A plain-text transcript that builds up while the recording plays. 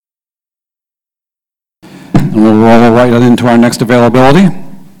And we'll roll right into our next availability.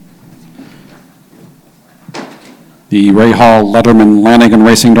 The Ray Hall Letterman Lanigan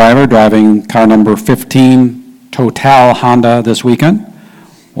Racing driver driving car number 15 Total Honda this weekend.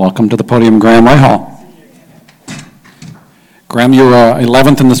 Welcome to the podium, Graham Rahal. Graham, you were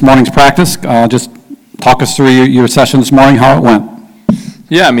 11th in this morning's practice. Just talk us through your session this morning, how it went.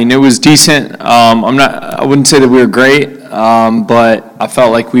 Yeah, I mean, it was decent. I wouldn't say that we were great, but I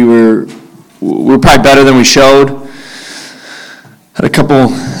felt like we were probably better than we showed. Had a couple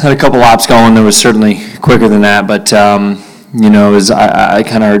laps going. There was certainly quicker than that, but as I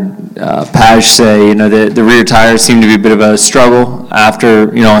kind of heard Paj say, the rear tires seemed to be a bit of a struggle after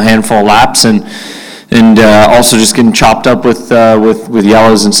a handful of laps, and also just getting chopped up with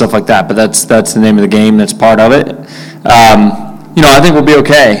yellows and stuff like that. But that's the name of the game. That's part of it. I think we'll be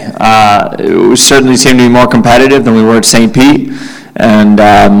okay. We certainly seem to be more competitive than we were at St. Pete, and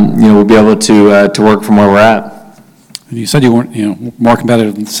we'll be able to work from where we're at. You said you weren't more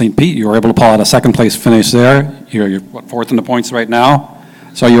competitive than St. Pete. You were able to pull out a second place finish there. You're fourth in the points right now.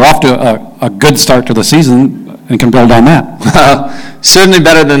 So you're off to a good start to the season and can build on that. Certainly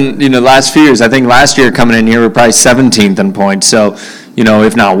better than the last few years. I think last year coming in here we're probably 17th in points. So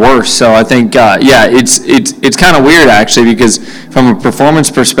if not worse. So I think it's kind of weird actually, because from a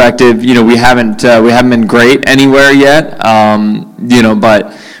performance perspective, we haven't been great anywhere yet.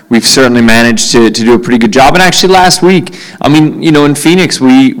 But we've certainly managed to do a pretty good job. And actually last week, in Phoenix,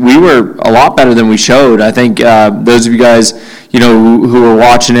 we were a lot better than we showed. I think those of you guys, who were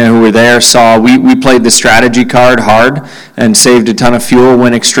watching it, who were there, saw we played the strategy card hard and saved a ton of fuel,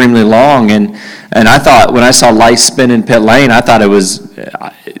 went extremely long. And I thought when I saw lights spin in pit lane, I thought it was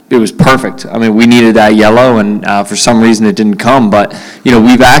perfect. I mean, we needed that yellow, and for some reason it didn't come. But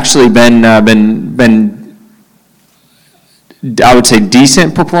we've actually been I would say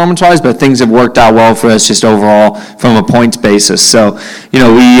decent performance-wise, but things have worked out well for us just overall from a points basis. So,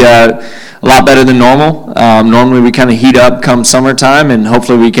 we a lot better than normal. Normally we kind of heat up come summertime, and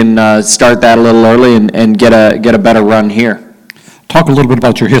hopefully we can start that a little early and get a better run here. Talk a little bit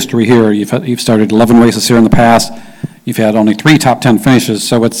about your history here. You've started 11 races here in the past. You've had only 3 top 10 finishes,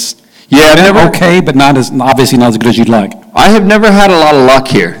 so it's okay, but obviously not as good as you'd like. I have never had a lot of luck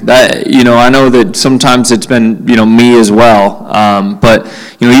here. That I know that sometimes it's been me as well. But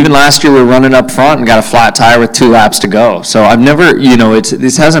even last year we were running up front and got a flat tire with 2 laps to go. So I've never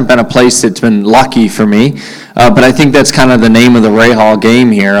this hasn't been a place that's been lucky for me. But I think that's kind of the name of the Ray Hall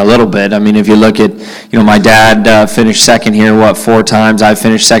game here a little bit. I mean, if you look at my dad finished second here 4 times. I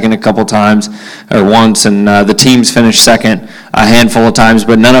finished second a couple times or once, and the teams finished second a handful of times.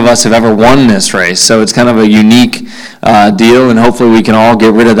 But none of us have ever won this race. So it's kind of a unique deal, and hopefully we can all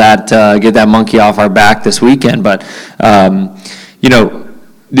get rid of that, get that monkey off our back this weekend. But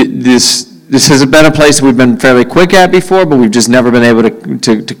this has been a place we've been fairly quick at before, but we've just never been able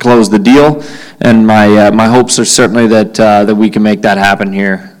to close the deal. And my hopes are certainly that we can make that happen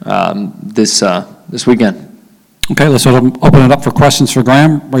here this weekend. Okay, let's open it up for questions for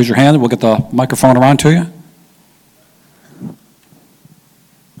Graham. Raise your hand, and we'll get the microphone around to you.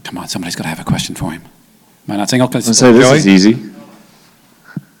 Come on, somebody's got to have a question for him. Am I not saying okay? Let's say this is easy.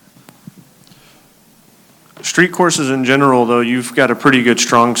 Street courses in general, though, you've got a pretty good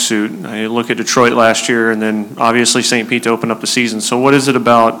strong suit. I look at Detroit last year, and then obviously St. Pete to open up the season. So what is it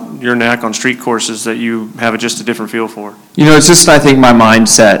about your knack on street courses that you have just a different feel for? It's just, I think, my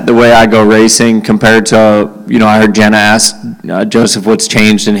mindset, the way I go racing compared to, I heard Jenna ask Joseph what's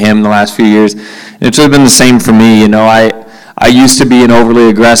changed in him the last few years. And it's really been the same for me. I used to be an overly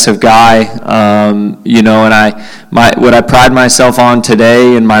aggressive guy, and what I pride myself on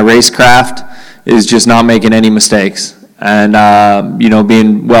today in my racecraft is just not making any mistakes, and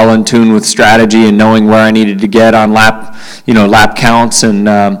being well in tune with strategy and knowing where I needed to get on lap counts, and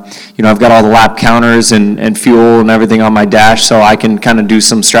I've got all the lap counters and fuel and everything on my dash, so I can kind of do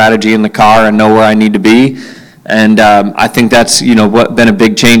some strategy in the car and know where I need to be. And I think that's what been a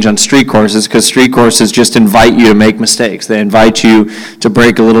big change on street courses, because street courses just invite you to make mistakes. They invite you to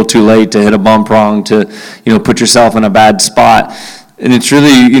brake a little too late, to hit a bump wrong, to put yourself in a bad spot. And it's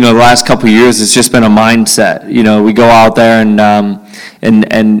really, the last couple of years, it's just been a mindset. We go out there and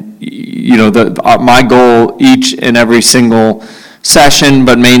my goal each and every single session,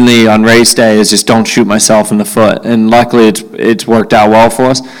 but mainly on race day, is just don't shoot myself in the foot. And luckily, it's worked out well for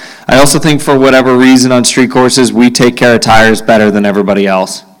us. I also think for whatever reason on street courses, we take care of tires better than everybody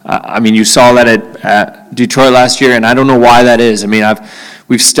else. You saw that at Detroit last year, and I don't know why that is.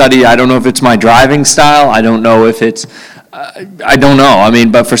 We've studied. I don't know if it's my driving style. I don't know if it's. I don't know.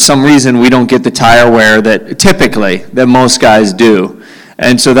 But for some reason, we don't get the tire wear that typically that most guys do.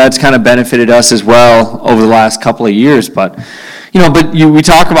 And so that's kind of benefited us as well over the last couple of years. But, we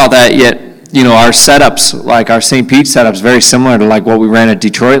talk about that, yet, our setups, like our St. Pete setup's very similar to like what we ran at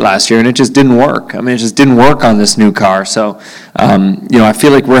Detroit last year, and it just didn't work. I mean, it just didn't work on this new car. So, I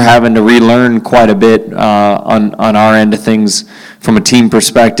feel like we're having to relearn quite a bit on our end of things from a team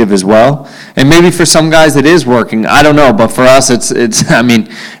perspective as well. And maybe for some guys it is working. I don't know, but for us,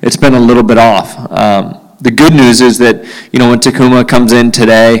 it's been a little bit off. The good news is that, when Takuma comes in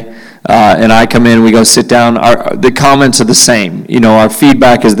today, and I come in, we go sit down, the comments are the same. Our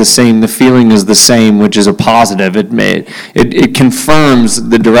feedback is the same, the feeling is the same, which is a positive. It confirms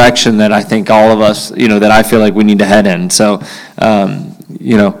the direction that I think all of us, that I feel like we need to head in. So,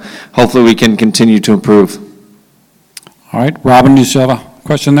 hopefully we can continue to improve. All right, Robin, do you still have a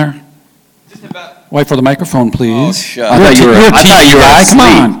question there? Wait for the microphone, please. Oh, shut I thought you were a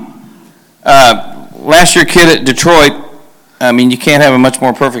asleep. Come on. Last year, kid at Detroit, I mean, you can't have a much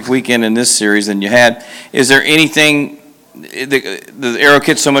more perfect weekend in this series than you had. Is there anything, the aero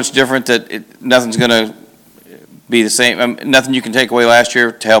kit's so much different that nothing's going to be the same? Nothing you can take away last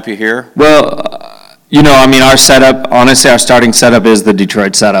year to help you here? Well, our setup, honestly, our starting setup is the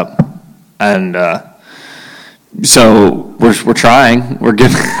Detroit setup. And so we're trying. We're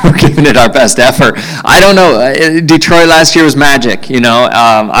giving it our best effort. I don't know. Detroit last year was magic. You go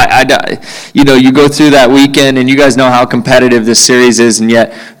through that weekend, and you guys know how competitive this series is, and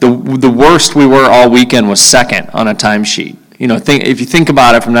yet the worst we were all weekend was second on a timesheet. If you think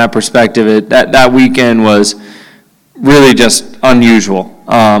about it from that perspective, that weekend was really just unusual.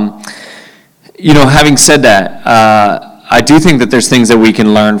 Having said that, I do think that there's things that we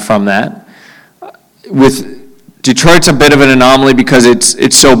can learn from that. With Detroit's a bit of an anomaly because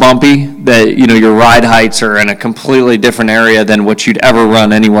it's so bumpy that your ride heights are in a completely different area than what you'd ever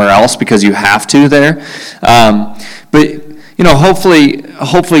run anywhere else because you have to there. But hopefully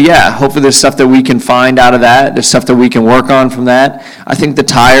there's stuff that we can find out of that. There's stuff that we can work on from that. I think the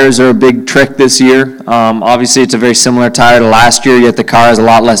tires are a big trick this year. Obviously, it's a very similar tire to last year, yet the car is a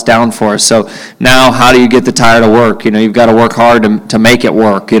lot less downforce. So now, how do you get the tire to work? You've got to work hard to make it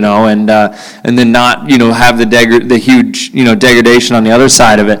work. And then not have the huge degradation on the other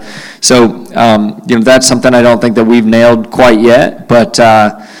side of it. So that's something I don't think that we've nailed quite yet, but.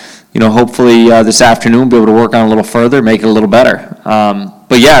 Hopefully this afternoon we'll be able to work on a little further, make it a little better.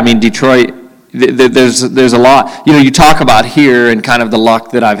 But yeah, Detroit, there's a lot. You talk about here and kind of the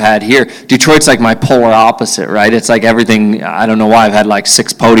luck that I've had here. Detroit's like my polar opposite, right? It's like everything. I don't know why I've had like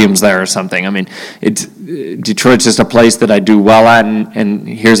 6 podiums there or something. Detroit's just a place that I do well at, and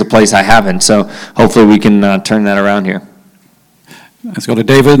here's a place I haven't. So hopefully we can turn that around here. Let's go to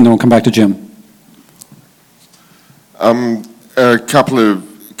David, and then we'll come back to Jim. A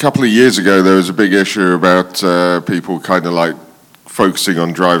couple of years ago, there was a big issue about people kind of like focusing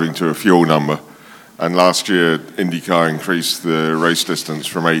on driving to a fuel number. And last year, IndyCar increased the race distance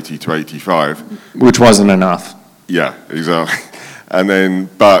from 80 to 85. Which wasn't enough. Yeah, exactly.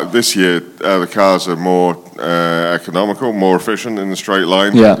 But this year, the cars are more economical, more efficient in the straight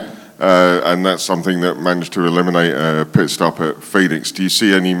line. Yeah. And that's something that managed to eliminate a pit stop at Phoenix. Do you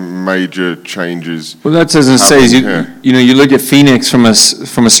see any major changes? Well, that's as it says. You look at Phoenix from a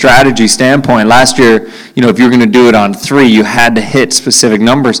strategy standpoint. Last year, if you were going to do it on 3, you had to hit specific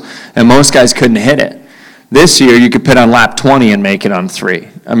numbers, and most guys couldn't hit it. This year, you could pit on lap 20 and make it on 3.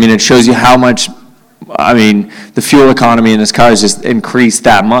 It shows you how much. The fuel economy in this car has just increased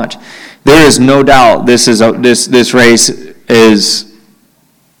that much. There is no doubt this race is.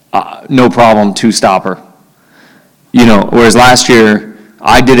 No problem, 2-stopper. Whereas last year,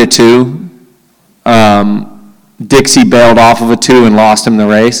 I did it too. Dixie bailed off of a 2 and lost him the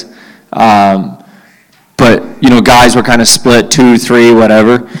race. But, guys were kind of split 2, 3,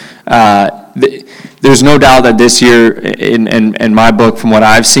 whatever. There's no doubt that this year, in my book, from what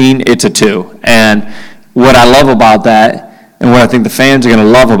I've seen, it's a 2. And what I love about that, and what I think the fans are going to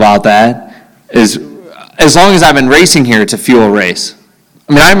love about that, is as long as I've been racing here, it's a fuel race.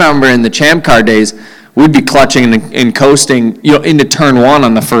 I remember in the Champ Car days, we'd be clutching and coasting, into turn 1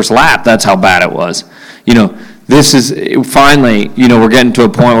 on the first lap. That's how bad it was. This is finally, we're getting to a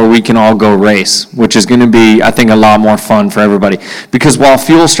point where we can all go race, which is going to be, I think, a lot more fun for everybody. Because while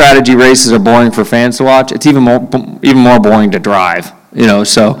fuel strategy races are boring for fans to watch, it's even more boring to drive.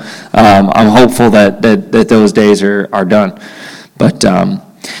 So I'm hopeful that those days are done. But.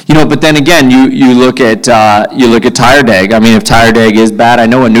 But then again, you look at Tire Dag. If Tire Dag is bad, I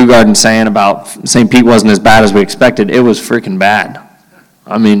know what Newgarden's saying about St. Pete wasn't as bad as we expected. It was freaking bad.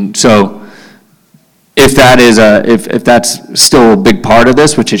 So if that is if that's still a big part of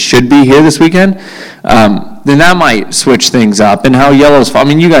this, which it should be here this weekend, then that might switch things up. And how yellows, I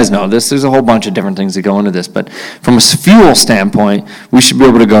mean, you guys know this. There's a whole bunch of different things that go into this, but from a fuel standpoint, we should be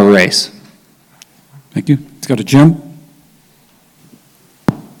able to go race. Thank you. Let's go to Jim.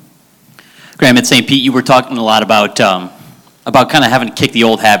 Graham, at St. Pete, you were talking a lot about kind of having to kick the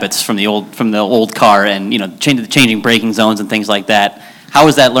old habits from the old car, and changing braking zones and things like that. How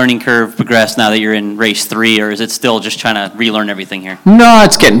has that learning curve progressed now that you're in race 3, or is it still just trying to relearn everything here? No,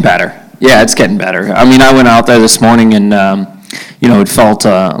 it's getting better. Yeah, it's getting better. I mean, I went out there this morning and, it felt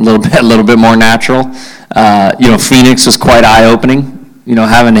a little bit more natural. Phoenix was quite eye-opening.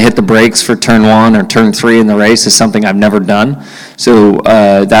 Having to hit the brakes for turn 1 or turn 3 in the race is something I've never done. So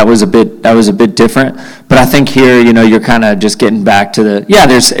that was a bit different. But I think here, you're kind of just getting back to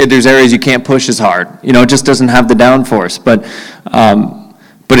there's areas you can't push as hard. It just doesn't have the downforce. But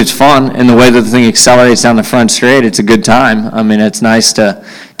it's fun, and the way that the thing accelerates down the front straight, it's a good time. I mean, it's nice to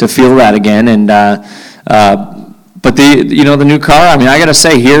feel that again. And but the new car, I mean, I got to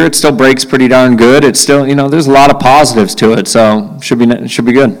say here, it still brakes pretty darn good. It's still, there's a lot of positives to it, so should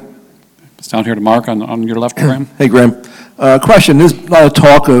be good. It's down here to Mark on your left, Graham. Hey, Graham. Question, there's a lot of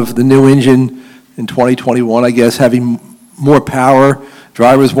talk of the new engine in 2021, I guess, having more power.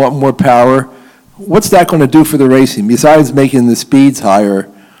 Drivers want more power. What's that going to do for the racing, besides making the speeds higher,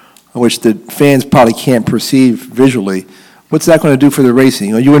 which the fans probably can't perceive visually? What's that going to do for the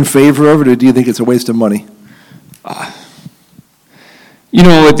racing? Are you in favor of it, or do you think it's a waste of money? At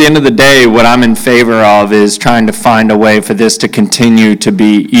the end of the day, what I'm in favor of is trying to find a way for this to continue to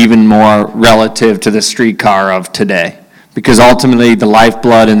be even more relative to the street car of today. Because ultimately, the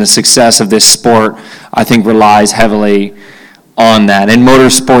lifeblood and the success of this sport, I think, relies heavily on that, and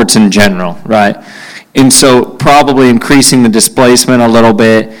motorsports in general, right? And so probably increasing the displacement a little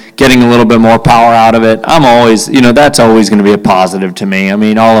bit, getting a little bit more power out of it, I'm always, that's always going to be a positive to me. I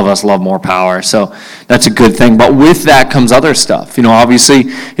mean, all of us love more power, so that's a good thing. But with that comes other stuff. Obviously,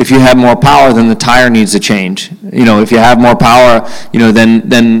 if you have more power, then the tire needs to change. If you have more power,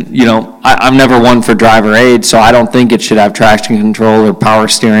 then I'm never one for driver aid, so I don't think it should have traction control or power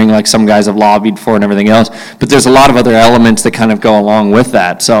steering like some guys have lobbied for and everything else. But there's a lot of other elements that kind of go along with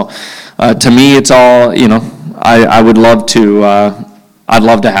that. So to me, it's all, I would love to, I'd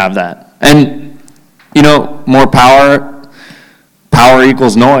love to have that. And, more power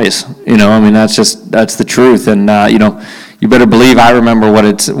equals noise, I mean, that's the truth. And, you better believe I remember what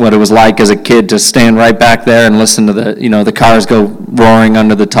it was like as a kid to stand right back there and listen to the cars go roaring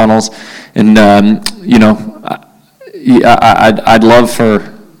under the tunnels. And, I'd love for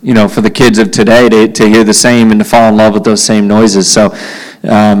the kids of today to hear the same and to fall in love with those same noises. So,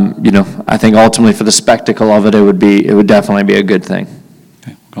 I think ultimately for the spectacle of it, it would definitely be a good thing.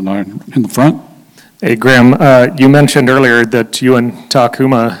 Okay, go down in the front. Hey, Graham, you mentioned earlier that you and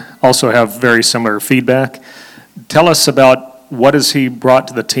Takuma also have very similar feedback. Tell us about what has he brought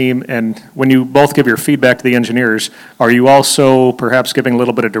to the team, and when you both give your feedback to the engineers, are you also perhaps giving a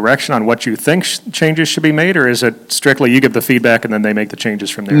little bit of direction on what you think changes should be made, or is it strictly you give the feedback and then they make the changes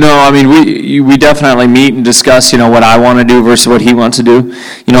from there? No, I mean, we definitely meet and discuss, what I want to do versus what he wants to do.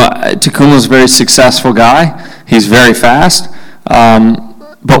 Takuma's a very successful guy. He's very fast.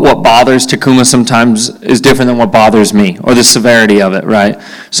 But what bothers Takuma sometimes is different than what bothers me, or the severity of it, right?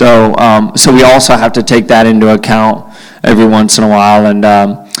 So we also have to take that into account every once in a while and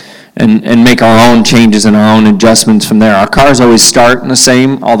make our own changes and our own adjustments from there. Our cars always start in the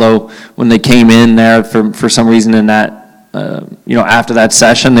same, although when they came in there for some reason in that, after that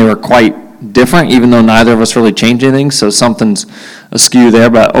session, they were quite different, even though neither of us really changed anything, so something's askew there.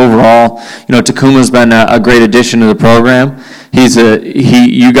 But overall, Takuma's been a great addition to the program.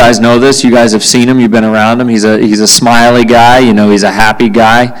 You guys know this. You guys have seen him. You've been around him. He's a smiley guy. He's a happy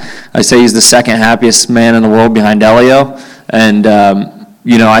guy. I say he's the second happiest man in the world behind Elio, and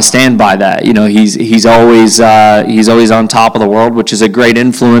I stand by that. He's always on top of the world, which is a great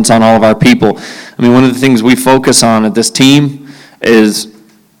influence on all of our people. I mean, one of the things we focus on at this team is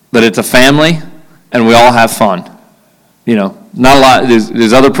that it's a family, and we all have fun. Not a lot.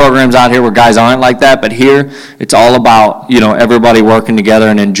 There's other programs out here where guys aren't like that, but here it's all about everybody working together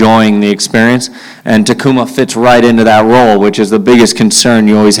and enjoying the experience. And Takuma fits right into that role, which is the biggest concern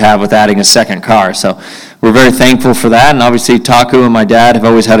you always have with adding a second car. So we're very thankful for that. And obviously Taku and my dad have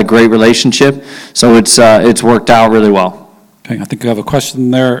always had a great relationship, so it's worked out really well. Okay, I think we have a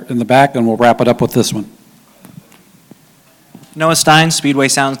question there in the back, and we'll wrap it up with this one. Noah Stein, Speedway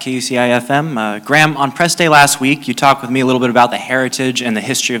Sounds, KUCI-FM. Graham, on press day last week, you talked with me a little bit about the heritage and the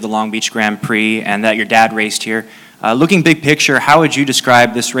history of the Long Beach Grand Prix and that your dad raced here. Looking big picture, how would you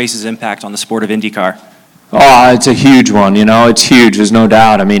describe this race's impact on the sport of IndyCar? Oh, it's a huge one, it's huge, there's no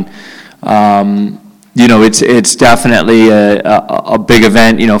doubt. I mean, it's definitely a big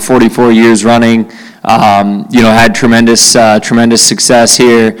event, 44 years running, had tremendous success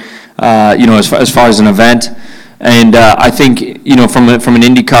here, as far as an event. And I think, from an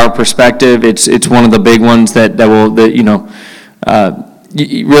IndyCar perspective, it's one of the big ones that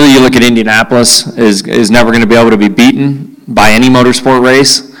really you look at Indianapolis is never going to be able to be beaten by any motorsport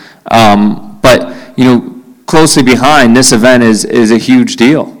race. But closely behind this event is a huge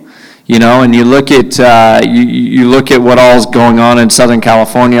deal. And you look at you look at what all is going on in Southern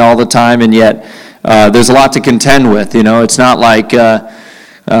California all the time, and yet there's a lot to contend with. It's not like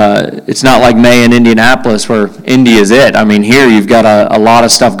May in Indianapolis where Indy is it. I mean, here you've got a lot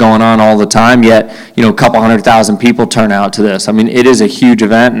of stuff going on all the time, yet a couple 100,000 people turn out to this. I mean, it is a huge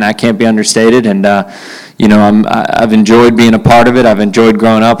event, and that can't be understated. And I've enjoyed being a part of it. I've enjoyed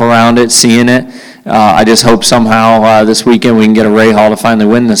growing up around it, seeing it. I just hope somehow this weekend we can get a Rahal to finally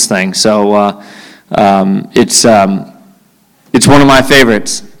win this thing. So it's one of my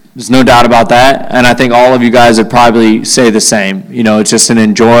favorites. There's no doubt about that, and I think all of you guys would probably say the same. It's just an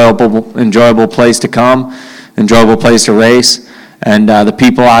enjoyable place to come, enjoyable place to race, and the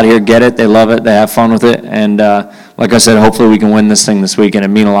people out here get it. They love it. They have fun with it, and like I said, hopefully we can win this thing this weekend. It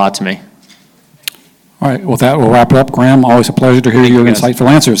means a lot to me. All right, with that, we'll wrap it up. Graham, always a pleasure to hear your guys. insightful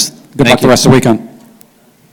answers. Good luck the rest of the weekend.